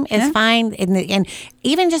time is fine. And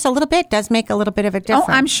even just a little bit does make a little bit of a difference.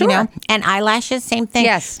 Oh, I'm sure. And eyelashes, same thing.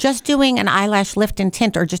 Yes. Just doing an eyelash lift and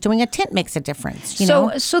tint, or just doing a tint makes a difference.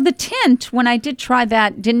 So the tint, when I did try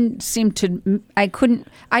that, didn't seem to. I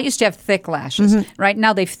used to have thick lashes. Right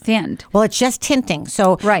now they've thinned. Well, it's just tinting.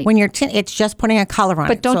 So when you're it's just putting a color on it.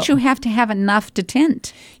 But don't you have to have enough to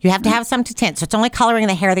tint? You have to have some to tint. So it's only coloring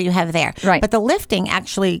the hair that you have there. Right. But the lifting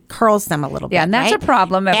actually curls them a little bit. Yeah, and that's a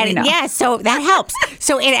problem. Yeah, so that helps.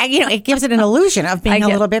 So it gives it an illusion of being a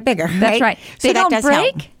little bit bigger. That's right. So they that don't does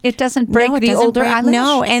break. Help. It doesn't break the older eyelash.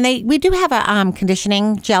 No, and we do have a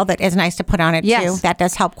conditioning gel that is nice to put on it too. That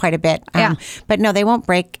does help quite a bit. But no, they won't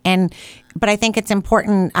break. But I think it's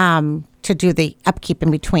important to do the upkeep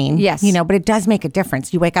in between. Yes. But it does make a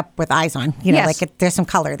difference. You wake up with eyes on. There's some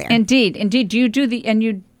color there. Indeed. Do you do the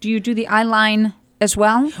eyeline as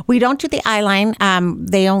well? We don't do the eyeline.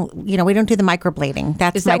 We don't do the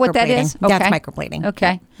microblading. Is that what that is? Okay. That's microblading.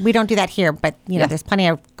 Okay. We don't do that here, but there's plenty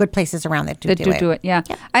of good places around that do it. Yeah.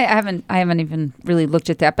 I haven't even really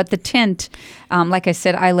looked at that. But the tint, like I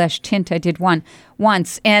said, eyelash tint, I did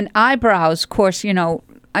once. And eyebrows, of course,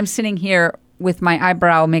 I'm sitting here with my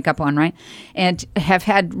eyebrow makeup on, right? And have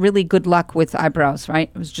had really good luck with eyebrows,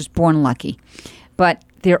 right? I was just born lucky. But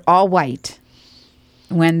they're all white.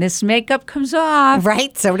 When this makeup comes off.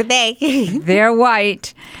 Right, so do they. They're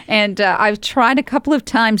white. And I've tried a couple of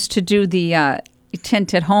times to do the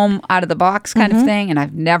tint at home out of the box kind of thing, and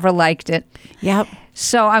I've never liked it. Yep.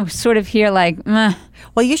 So I'm sort of here like, meh.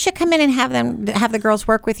 Well, you should come in and have the girls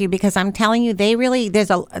work with you, because I'm telling you, they really there's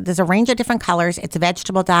a range of different colors. It's a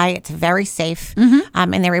vegetable dye. It's very safe,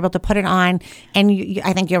 and they're able to put it on, and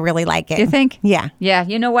I think you'll really like it. You think? Yeah. Yeah.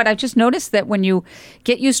 You know what? I've just noticed that when you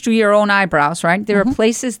get used to your own eyebrows, right? There are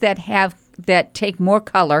places that take more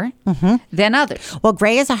color than others. Well,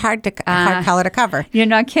 gray is a hard color to cover. You're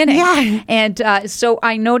not kidding. Yeah. And so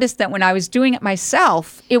I noticed that when I was doing it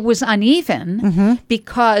myself, it was uneven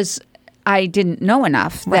because I didn't know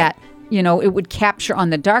enough that, it would capture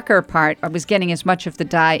on the darker part. I was getting as much of the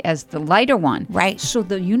dye as the lighter one. Right. So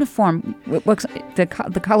the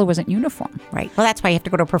the color wasn't uniform. Right. Well, that's why you have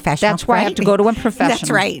to go to a professional. That's why I have to go to a professional.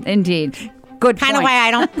 That's right. Indeed. Good kind of why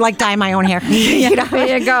I don't like dye my own hair.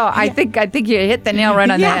 There you go. I think you hit the nail right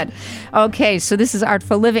on the head. Okay, so this is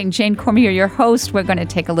Artful Living. Jane Cormier, your host. We're going to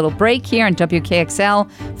take a little break here on WKXL,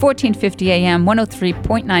 1450 AM,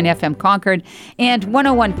 103.9 FM Concord, and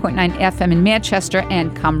 101.9 FM in Manchester.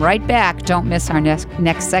 And come right back. Don't miss our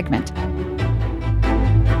next segment.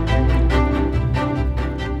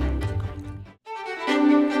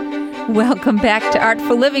 Welcome back to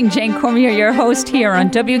Artful Living. Jane Cormier, your host here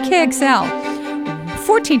on WKXL.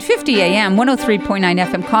 1450 AM, 103.9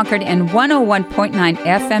 FM Concord, and 101.9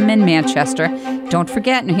 FM in Manchester. Don't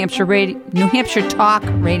forget,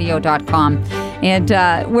 NewHampshireTalkRadio.com. And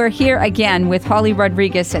we're here again with Holly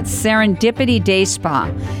Roderigues at Serendipity Day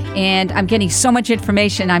Spa. And I'm getting so much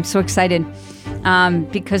information. I'm so excited.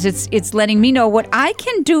 Because it's letting me know what I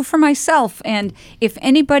can do for myself. And if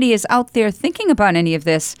anybody is out there thinking about any of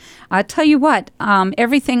this, I'll tell you what,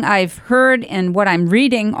 everything I've heard and what I'm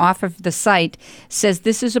reading off of the site says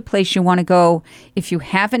this is a place you want to go if you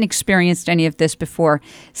haven't experienced any of this before.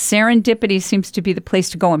 Serendipity seems to be the place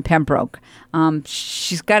to go in Pembroke.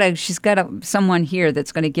 She's got someone here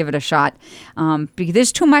that's going to give it a shot. Because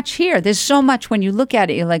there's too much here. There's so much when you look at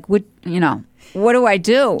it, you're like, what do I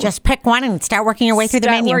do? Just pick one and start working your way through the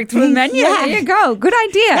menu. Work through the menu. Yeah. There you go. Good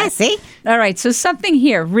idea. Yeah, see? All right. So something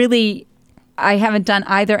here really I haven't done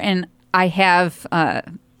either, and I have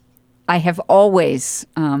always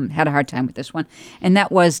had a hard time with this one, and that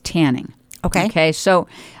was tanning. Okay. Okay. So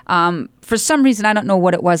for some reason, I don't know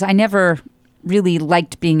what it was. I never really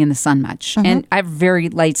liked being in the sun much. And I have very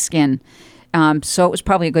light skin. So it was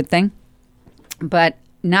probably a good thing. But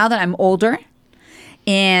now that I'm older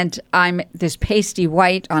and I'm this pasty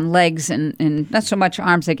white on legs and not so much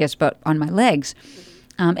arms, I guess, but on my legs.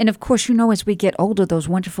 And of course, as we get older, those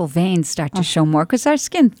wonderful veins start to show more because our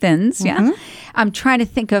skin thins. Yeah. I'm trying to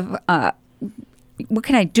think of what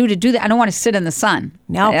can I do to do that? I don't want to sit in the sun.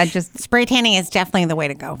 No, I just spray tanning is definitely the way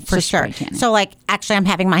to go for sure. spray tanning. So actually I'm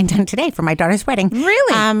having mine done today for my daughter's wedding.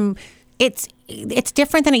 Really? It's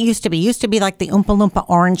different than it used to be. It used to be like the Oompa Loompa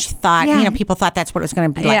orange thought. Yeah. People thought that's what it was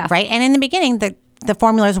going to be Yeah. like, right? And in the beginning, the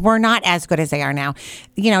formulas were not as good as they are now.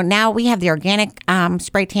 Now we have the organic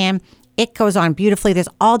spray tan. It goes on beautifully. There's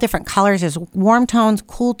all different colors. There's warm tones,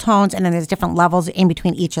 cool tones, and then there's different levels in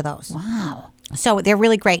between each of those. wow. So they're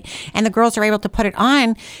really great. And the girls are able to put it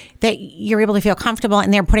on that you're able to feel comfortable,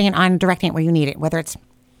 and they're putting it on, directing it where you need it, whether it's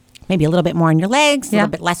maybe a little bit more on your legs, a little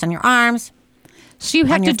bit less on your arms. So you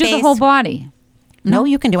have on to your do the face. whole body. No,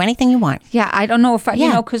 you can do anything you want. Yeah, I don't know if I,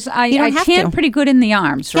 Yeah. because You I don't have tan to. pretty good in the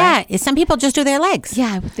arms, right? Yeah, some people just do their legs.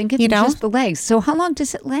 Yeah, I would think it's just the legs. So how long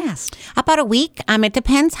does it last? About a week. It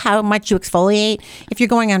depends how much you exfoliate. If you're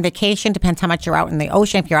going on vacation, depends how much you're out in the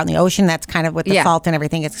ocean. If you're out in the ocean, that's kind of with the salt and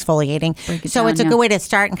everything, it's exfoliating. So it's a good way to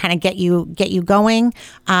start and kind of get you going.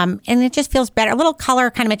 And it just feels better. A little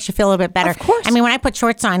color kind of makes you feel a little bit better. Of course. When I put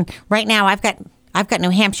shorts on right now, I've got New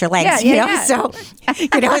Hampshire legs, Yeah. so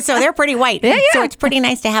so they're pretty white. Yeah. So it's pretty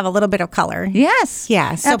nice to have a little bit of color. Yes.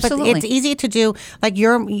 Yeah. So, absolutely. but it's easy to do. Like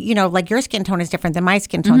your skin tone is different than my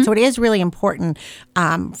skin tone, so it is really important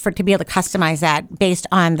to be able to customize that based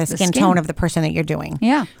on the skin tone of the person that you're doing.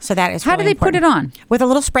 Yeah. So that is. How really do they put it on? With a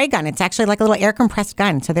little spray gun. It's actually like a little air compressed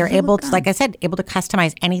gun. So they're able to, like I said, able to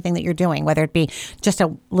customize anything that you're doing, whether it be just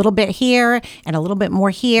a little bit here and a little bit more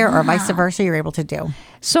here, or vice versa. You're able to do.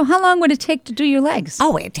 So how long would it take to do your legs?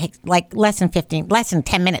 Oh, it takes less than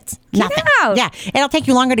 10 minutes. Nothing. out. Yeah. It'll take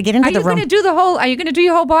you longer to get into the room. Are you going to do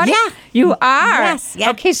your whole body? Yeah. You are? Yes. Yeah.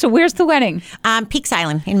 Okay, so where's the wedding? Peaks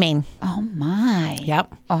Island in Maine. Oh, my.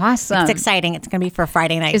 Yep. Awesome. It's exciting. It's going to be for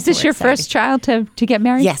Friday night. Is this your first child to get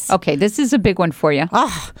married? Yes. Okay, this is a big one for you.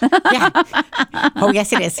 Oh, yeah. Oh,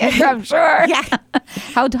 yes, it is. I'm sure. Yeah.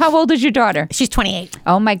 How old is your daughter? She's 28.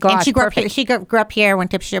 Oh, my gosh. And she grew up here. Perfect. She grew up here,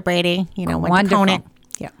 went to Bishop Brady, went Wonderful. to Conant.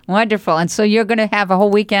 Yeah. Wonderful. And so you're going to have a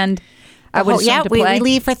whole weekend. I would assume to we play.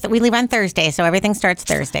 we leave on Thursday, so everything starts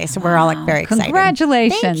Thursday. So we're all very excited.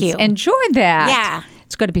 Congratulations. Thank you. Enjoy that. Yeah.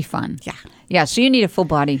 It's going to be fun. Yeah. Yeah, so you need a full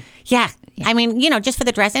body. Yeah. Just for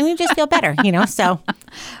the dress, and you just feel better, so.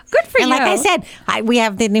 Good for And you. like I said, we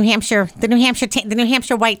have the New Hampshire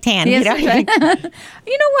white tan. Yes, that's right.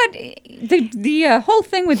 You know what? The whole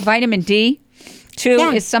thing with vitamin D, too,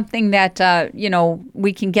 is something that,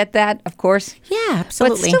 we can get that, of course. Yeah,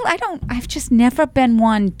 absolutely. But still, I've just never been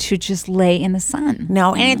one to just lay in the sun.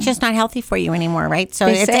 No, and it's just not healthy for you anymore, right? So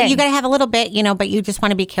you got to have a little bit, but you just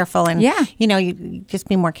want to be careful and, you just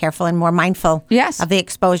be more careful and more mindful of the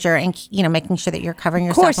exposure and, making sure that you're covering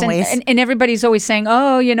yourself in ways. And everybody's always saying,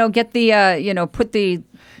 get the, put the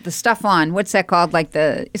stuff on. What's that called? Like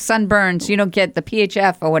the sunburns. You don't get the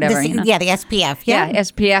PHF or whatever. Yeah, the SPF. Yeah,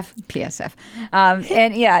 SPF,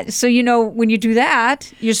 PSF. So, when you do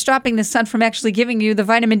that, you're stopping the sun from actually giving you the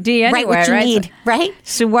vitamin D anyway, right? What you need, right?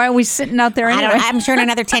 So why are we sitting out there anyway? I'm sure in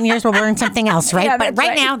another 10 years we'll learn something else, right? Yeah, but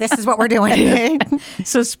right now, this is what we're doing.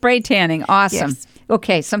 So spray tanning, awesome. Yes.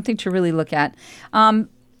 Okay, something to really look at.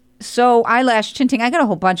 So eyelash tinting, I got a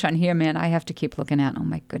whole bunch on here, man. I have to keep looking at. Oh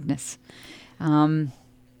my goodness.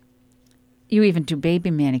 You even do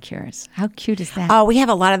baby manicures. How cute is that? Oh, we have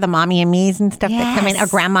a lot of the mommy and me's and stuff that come in, or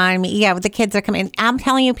grandma and me. Yeah, the kids are coming in. I'm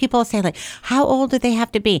telling you, people say, how old do they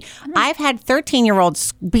have to be? I've had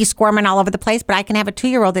 13-year-olds be squirming all over the place, but I can have a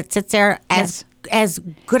 2-year-old that sits there as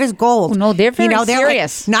good as gold. Oh, no, they're very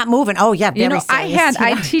serious. Not moving. Oh, yeah, very serious.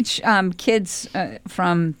 I teach kids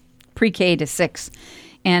from pre-K to 6,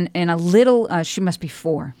 and a little, she must be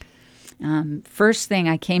 4. First thing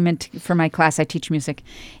I came in for my class, I teach music,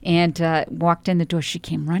 and walked in the door. She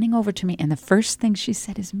came running over to me, and the first thing she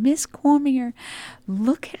said is, "Miss Cormier,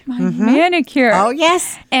 look at my manicure." Oh,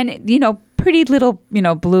 yes. And, pretty little,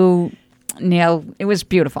 blue nail. It was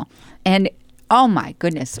beautiful. And Oh my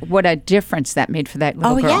goodness, what a difference that made for that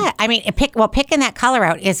little girl. Oh yeah, I mean, picking that color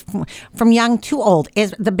out is from young to old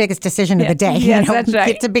is the biggest decision of the day. Yes, that's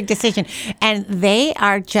right. It's a big decision, and they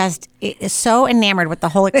are just so enamored with the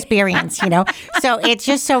whole experience. So it's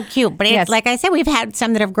just so cute. But it's, like I said, we've had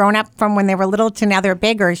some that have grown up from when they were little to now they're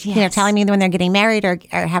big, or telling me when they're getting married or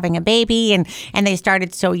having a baby, and they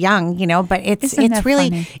started so young. But it's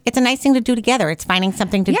really funny? It's a nice thing to do together. It's finding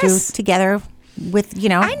something to do together. With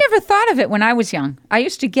I never thought of it when I was young. I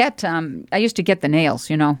used to get the nails,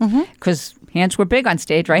 because hands were big on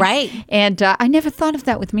stage, right? Right. And I never thought of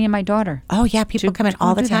that with me and my daughter. Oh yeah, people come in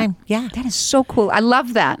all the time. Yeah, that is so cool. I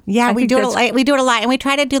love that. Yeah, we do it. We do it a lot, and we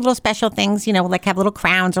try to do little special things. Like have little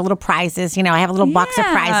crowns or little prizes. I have a little box of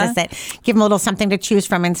prizes that give them a little something to choose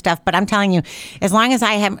from and stuff. But I'm telling you, as long as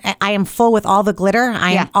I am full with all the glitter,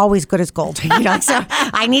 I am always good as gold. So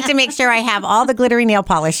I need to make sure I have all the glittery nail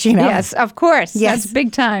polish. Yes, of course. Yes. That's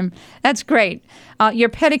big time. That's great. Your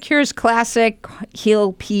pedicures, classic,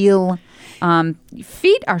 heel, peel.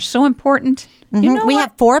 Feet are so important. Mm-hmm. We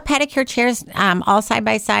have 4 pedicure chairs, all side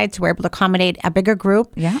by side, so we're able to accommodate a bigger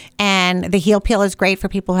group. Yeah. And the heel peel is great for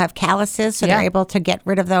people who have calluses, so they're able to get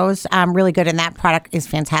rid of those. Really good, and that product is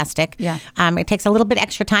fantastic. Yeah. It takes a little bit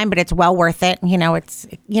extra time, but it's well worth it. It's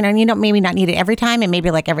you don't maybe not need it every time, and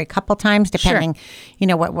maybe like every couple times, depending,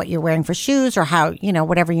 what you're wearing for shoes or how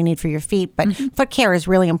whatever you need for your feet. But foot care is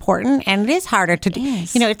really important, and it is harder to do.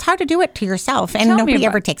 It's hard to do it to yourself, and nobody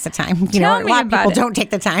ever takes the time. A lot of people don't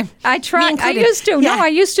take the time. I try. I used to. Yeah. No, I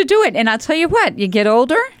used to do it. And I'll tell you what, you get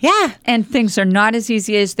older. Yeah. And things are not as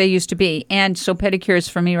easy as they used to be. And so pedicures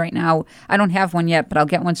for me right now, I don't have one yet, but I'll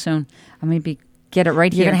get one soon. I'll maybe get it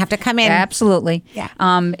right here. You're going to have to come in. Absolutely. Yeah.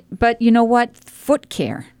 But you know what? Foot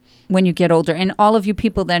care when you get older. And all of you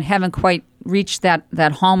people that haven't quite reached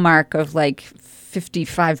that hallmark of like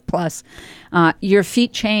 55 plus, your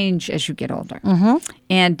feet change as you get older. Mm-hmm.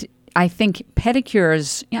 And I think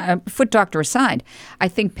pedicures, foot doctor aside, I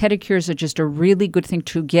think pedicures are just a really good thing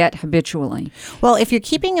to get habitually. Well, if you're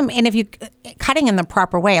keeping them and if you're cutting in the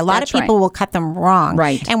proper way, a lot of people will cut them wrong.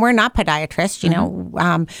 Right. And we're not podiatrists,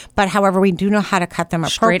 but however, we do know how to cut them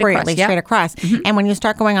appropriately, straight across. Mm-hmm. And when you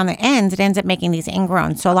start going on the ends, it ends up making these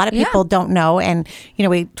ingrown. So a lot of people don't know. And,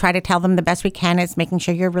 we try to tell them the best we can is making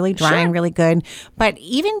sure you're really dry and really good. But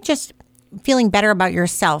even just feeling better about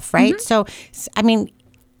yourself, right? Mm-hmm. So, I mean,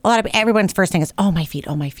 everyone's first thing is, oh, my feet.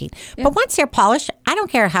 Yeah. But once they're polished, I don't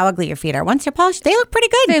care how ugly your feet are. Once they're polished, they look pretty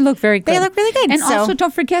good. They look very good. They look really good. And also,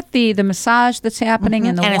 don't forget the massage that's happening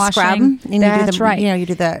and the washing. A scrub. And that's right. You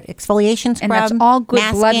do the exfoliation scrub. And that's all good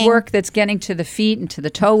masking. Blood work that's getting to the feet and to the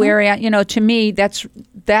toe area. To me,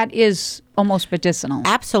 that is almost medicinal.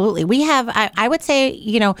 Absolutely. We have, I would say,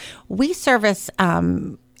 we service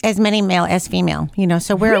as many male as female,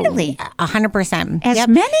 so we're really 100%. As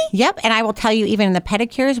many? Yep. And I will tell you, even in the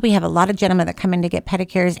pedicures, we have a lot of gentlemen that come in to get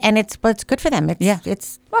pedicures, and it's good for them.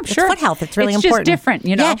 It's foot health. It's really important. It's just different,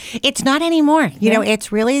 Yeah, it's not anymore.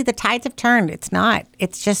 It's really, the tides have turned. It's not.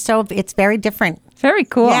 It's just it's very different. Very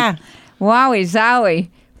cool. Yeah. Wowie zowie.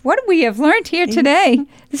 What we have learned here today.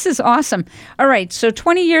 This is awesome. All right. So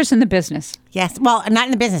 20 years in the business. Yes. Well, not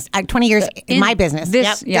in the business. 20 years in my business.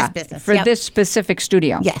 This business. For this specific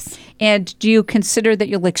studio. Yes. And do you consider that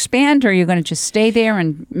you'll expand, or are you going to just stay there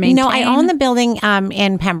and maintain? No, I own the building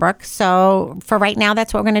in Pembroke. So for right now,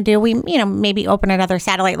 that's what we're going to do. We, maybe open another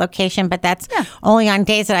satellite location, but that's only on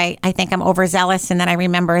days that I think I'm overzealous and that I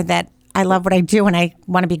remember that I love what I do and I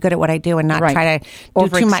want to be good at what I do and not try to do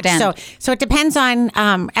too much. So it depends on,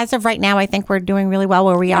 as of right now, I think we're doing really well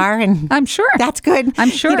where we are. And I'm sure. That's good. I'm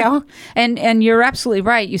sure. And you're absolutely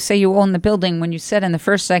right. You say you own the building when you said in the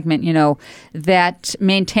first segment, that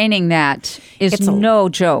maintaining that is no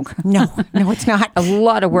joke. No, it's not. A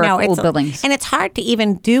lot of work, old buildings. And it's hard to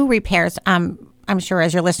even do repairs. I'm sure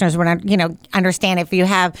as your listeners would understand, if you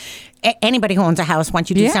have anybody who owns a house, once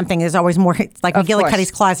you do something, there's always more. It's like McGillicuddy's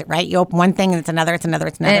closet, right? You open one thing and it's another. And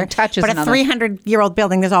it touches another. But a 300-year-old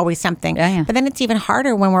building, there's always something. Yeah. But then it's even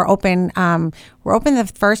harder when we're open. We're open the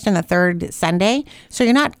first and the third Sunday, so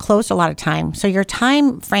you're not closed a lot of time. So your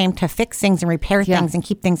time frame to fix things and repair things and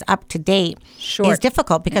keep things up to date is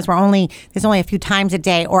difficult because there's only a few times a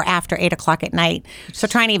day or after 8 o'clock at night. So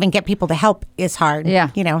trying to even get people to help is hard. Yeah.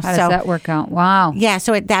 How does that work out? Wow. Yeah.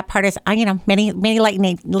 So that part is many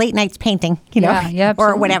late nights painting.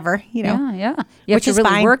 Or whatever. Yeah. You have which to is really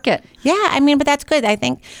fine. work it. Yeah. But that's good. I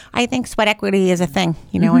think sweat equity is a thing.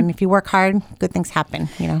 And if you work hard, good things happen.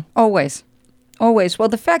 Always. Well,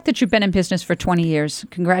 the fact that you've been in business for 20 years,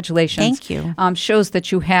 congratulations. Thank you. Shows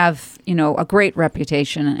that you have, a great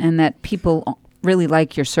reputation and that people really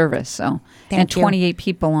like your service. So, and 28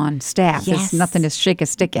 people on staff is nothing to shake a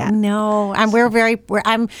stick at. No, I'm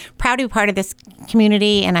proud to be part of this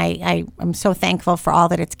community, and I'm so thankful for all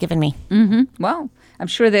that it's given me. Mm-hmm. Well, I'm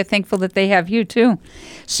sure they're thankful that they have you too.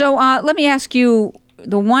 So let me ask you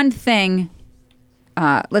the one thing.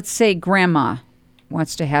 Let's say Grandma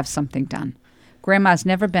wants to have something done. Grandma's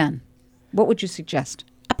never been. What would you suggest?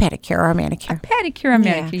 A pedicure or a manicure. A pedicure or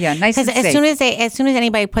manicure, yeah, nice and safe. Because as soon as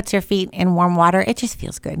anybody puts their feet in warm water, it just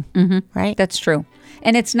feels good, right? That's true.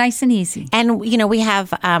 And it's nice and easy. And, we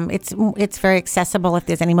have, it's very accessible if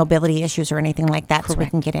there's any mobility issues or anything like that. Correct. So we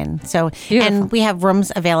can get in. So, beautiful. And we have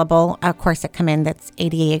rooms available, of course, that come in that's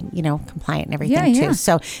ADA, compliant and everything too.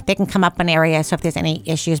 So they can come up an area. So if there's any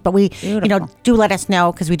issues, but we, do let us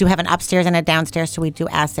know, because we do have an upstairs and a downstairs. So we do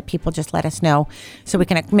ask that people just let us know so we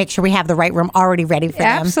can make sure we have the right room already ready for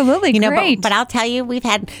them. Absolutely. Great. But I'll tell you, we've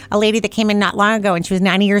had a lady that came in not long ago, and she was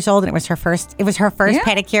 90 years old, and it was her first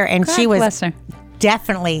pedicure, and God she was bless her.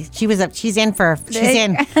 Definitely. She was she's in.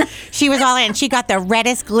 She was all in. She got the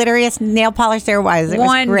reddest, glitteriest nail polish there was. It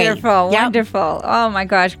was great. Wonderful. Oh my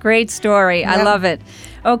gosh, great story. Yep. I love it.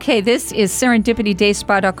 Okay, this is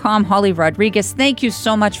SerendipityDaySpa.com. Holly Roderigues, thank you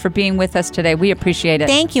so much for being with us today. We appreciate it.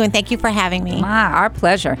 Thank you, and thank you for having me. Our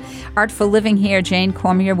pleasure. Artful Living here, Jane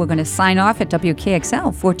Cormier. We're going to sign off at WKXL,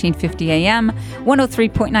 1450 AM,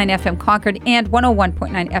 103.9 FM Concord, and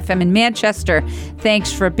 101.9 FM in Manchester.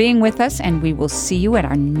 Thanks for being with us, and we will see you at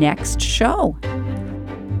our next show.